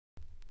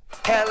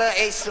Hella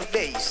ace of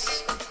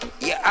base.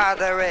 You are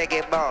the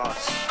reggae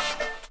boss.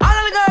 All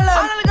of the girl love,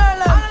 all of the girl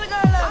love, all of the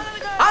girl love,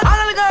 all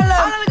of the girl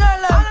love, all of the girl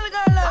love, all of the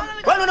girl love.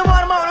 Well, when the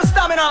one amount of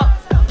stamina,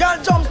 girl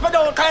jumps but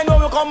don't kind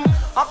of become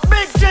a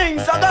big thing,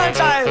 so girl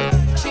child.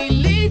 She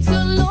leads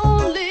a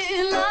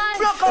lonely life.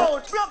 Rock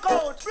out, rock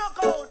out, rock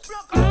out,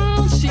 rock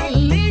out. She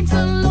leads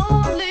a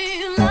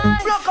lonely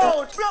life. Rock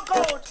out, rock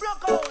out,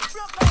 rock out,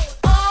 rock out.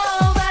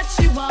 All that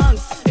she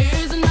wants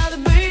is another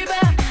baby.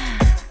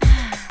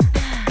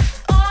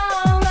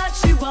 All that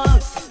she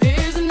wants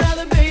is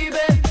another baby.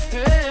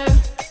 Yeah.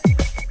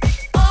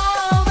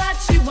 All that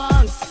she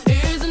wants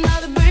is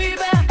another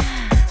baby.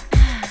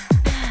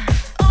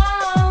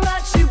 All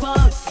that she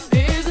wants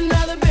is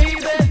another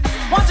baby.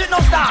 Want it no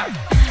start?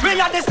 Bring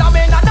out the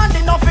stamina, done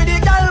enough for the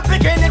girl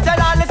picking it.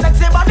 Tell all the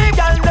sexy body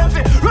girl them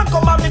fi run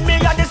come and meet me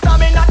at the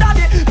stamina,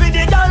 daddy. For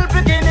the girl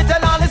picking it.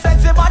 Tell all the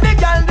sexy body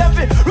girl them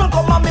fi run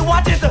come and me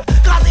watch it.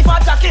 Cause if a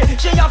Jackie,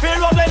 she a fi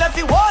run well if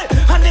he boy.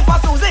 And if a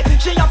Susie,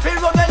 she a fi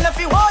run well if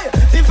he boy.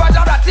 If a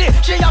Dorothy,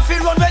 she a fi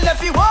run well if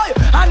he boy.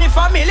 And if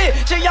a Millie,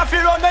 she a fi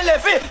run well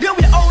if he. You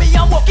will how we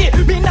a walk it.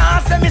 Me nah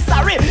say me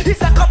sorry.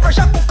 It's a cup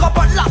pressure cook up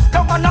and lock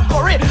down and a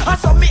curry. And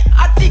so me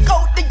a dig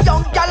out the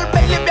young girl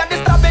belly be at the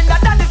stamina,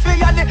 daddy fi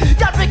and the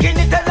girl picking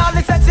it. Tell all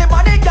the sexy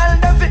body girl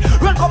them fi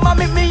run come and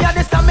meet me at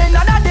the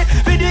stamina, daddy.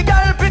 For the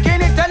girl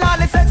picking it. Tell all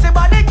the sexy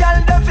body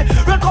girl them fi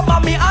run come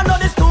and me under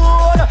the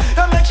stone.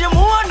 And make she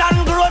more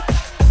than grown.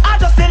 I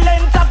just the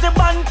length of the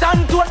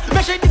Banton tone.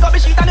 Make she dig up the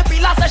sheet and the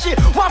pillar say she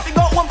want to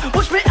go home.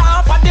 Push me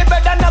off at the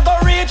bed and never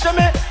reach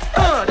me.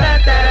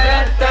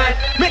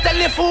 Me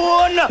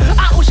telephone.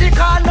 How she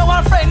call now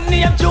her friend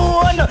named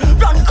June.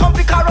 Run come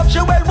pick her up, she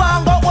well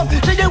want go home.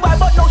 She do well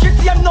but now she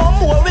tame no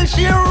more will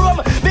she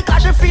roam.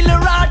 Because she feel the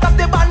wrath of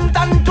the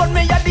Banton tone.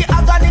 Me at the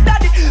agony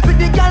daddy. With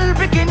the girl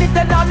picking it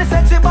and all the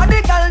sexy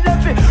body girl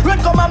them fi run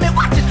come and me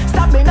watch it.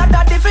 Stop me not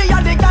daddy fi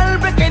and the girl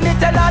picking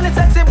it and all the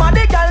sexy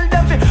body girl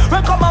them fi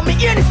run come and me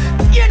hear this,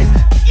 hear this,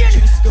 hear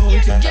this. She's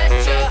going to get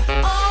you.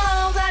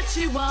 All that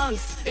she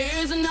wants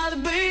is another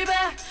baby.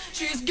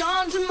 She's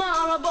gone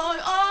tomorrow, boy.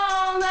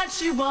 All that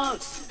she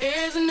wants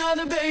is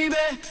another baby.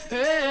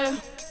 Yeah.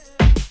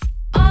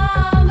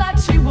 All that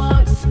she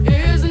wants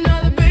is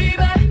another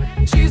baby.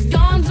 She's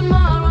gone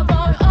tomorrow,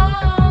 boy.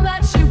 All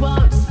that she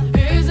wants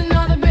is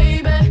another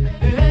baby.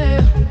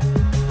 Yeah.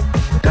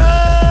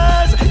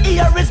 Cause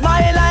here is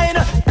my line.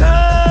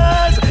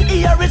 Cause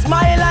here is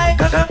my line.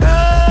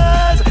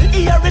 Cause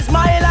here is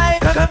my line.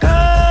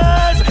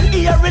 Cause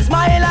here is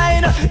my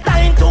line.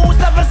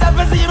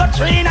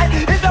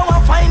 9277039. If you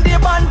want find the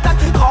Banton,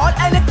 call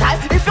anytime.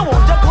 If you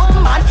want a good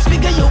man,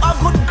 figure you a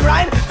good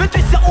grind. If you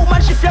twist your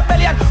woman, shift your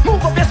belly and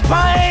move up your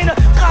spine.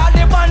 Call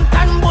the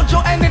Banton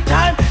Buju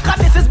anytime. Cause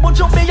this is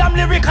Buju, me I'm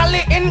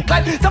lyrically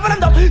inclined. Some of them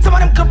dumb, some of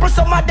them cripple,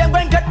 some of them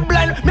going get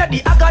blind. Me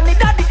the agony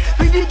daddy,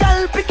 with the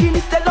girl picking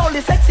it. Tell all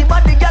the sexy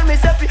body girl me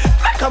say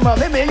come on,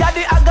 me a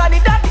the agony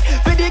daddy.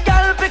 With the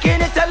girl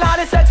picking it. Tell all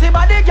the sexy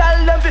body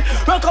girl them fi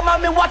run come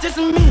on me what is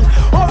me.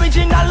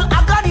 Original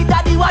agony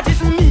daddy what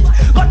is me.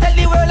 Go tell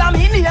the world I'm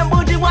in the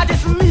Buju what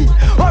is me.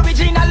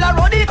 Original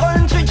around the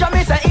country,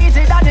 me say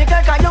easy daddy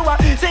cause you are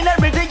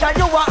celebrity and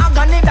you are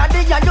agony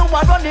daddy and you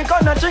are run the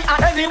country.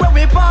 And anywhere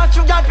we pass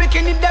you got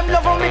picking it them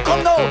love when we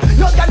come now.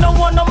 You got no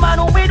one no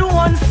man with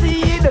one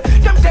seed.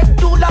 Them take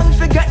too long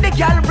to get the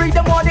girl breed.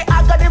 Them want the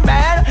agony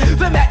man.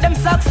 We make them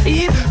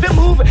succeed. We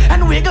move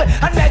and wiggle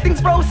and make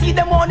things proceed.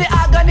 Them want the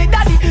agony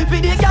daddy. For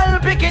the girl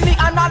picking it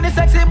and all the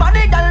sexy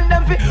body girl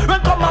them fi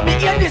run come and me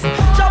hear this.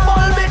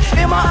 Trouble me,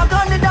 him a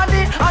agony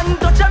daddy and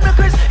touch every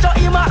Chris. So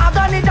him a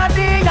agony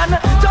daddy and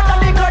touch on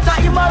the girl. So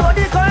him a run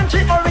the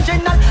country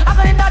original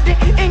agony daddy.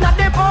 In at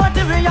the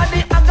party we are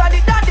the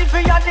agony daddy. For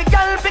you the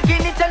girl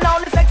picking it and all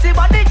the sexy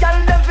body girl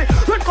them fi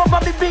run come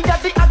and me be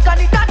the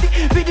agony daddy.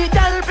 For the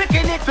girl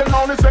picking it and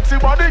all the sexy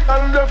body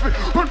girl them fi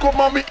run